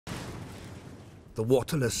the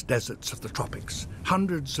waterless deserts of the tropics,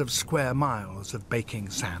 hundreds of square miles of baking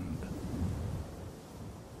sand.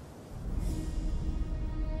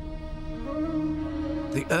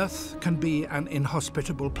 The Earth can be an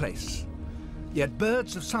inhospitable place, yet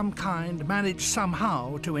birds of some kind manage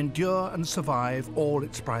somehow to endure and survive all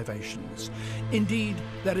its privations. Indeed,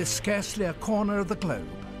 there is scarcely a corner of the globe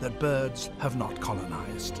that birds have not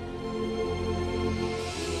colonized.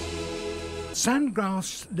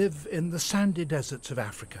 Sandgrouse live in the sandy deserts of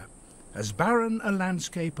Africa, as barren a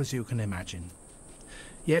landscape as you can imagine.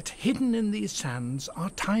 Yet hidden in these sands are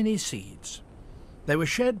tiny seeds. They were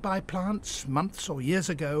shed by plants months or years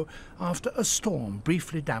ago after a storm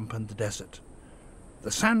briefly dampened the desert.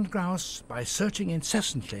 The sandgrouse, by searching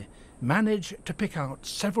incessantly, manage to pick out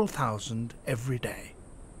several thousand every day.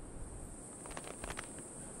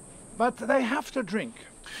 But they have to drink.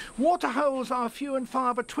 Water holes are few and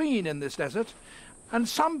far between in this desert, and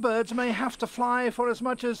some birds may have to fly for as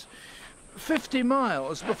much as 50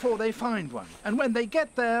 miles before they find one. And when they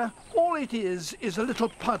get there, all it is a little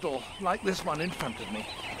puddle like this one in front of me.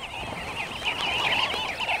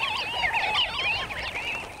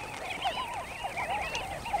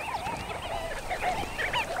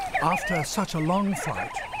 After such a long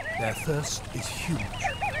flight, their thirst is huge.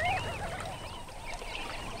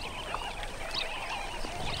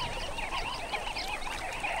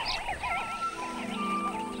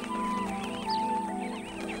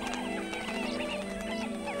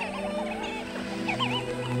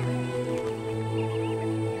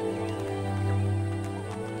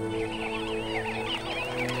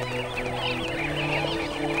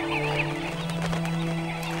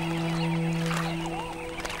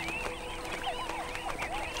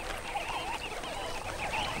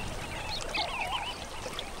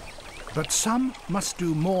 But some must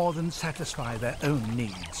do more than satisfy their own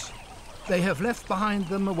needs. They have left behind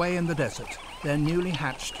them away in the desert their newly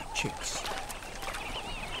hatched chicks.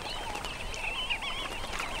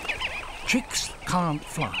 Chicks can't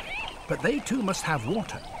fly, but they too must have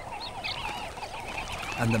water.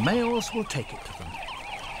 And the males will take it to them.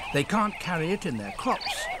 They can't carry it in their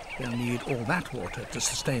crops. They'll need all that water to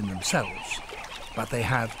sustain themselves. But they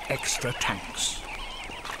have extra tanks.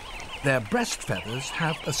 Their breast feathers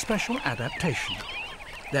have a special adaptation.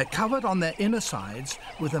 They're covered on their inner sides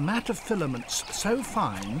with a mat of filaments so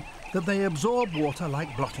fine that they absorb water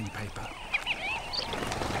like blotting paper.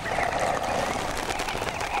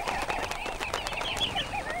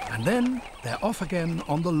 And then they're off again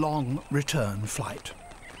on the long return flight.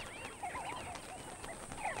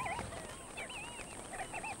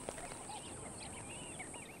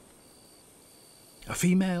 A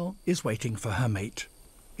female is waiting for her mate.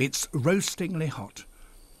 It's roastingly hot,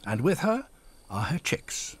 and with her are her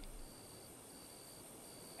chicks.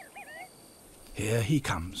 Here he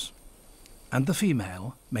comes, and the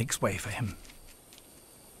female makes way for him.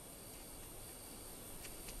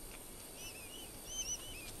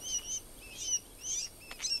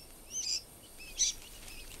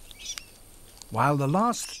 While the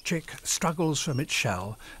last chick struggles from its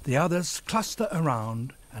shell, the others cluster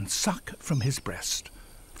around and suck from his breast,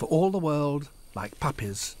 for all the world like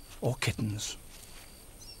puppies or kittens.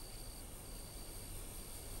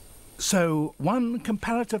 So one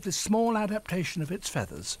comparatively small adaptation of its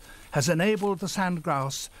feathers has enabled the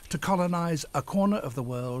sandgrouse to colonize a corner of the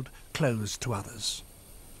world closed to others.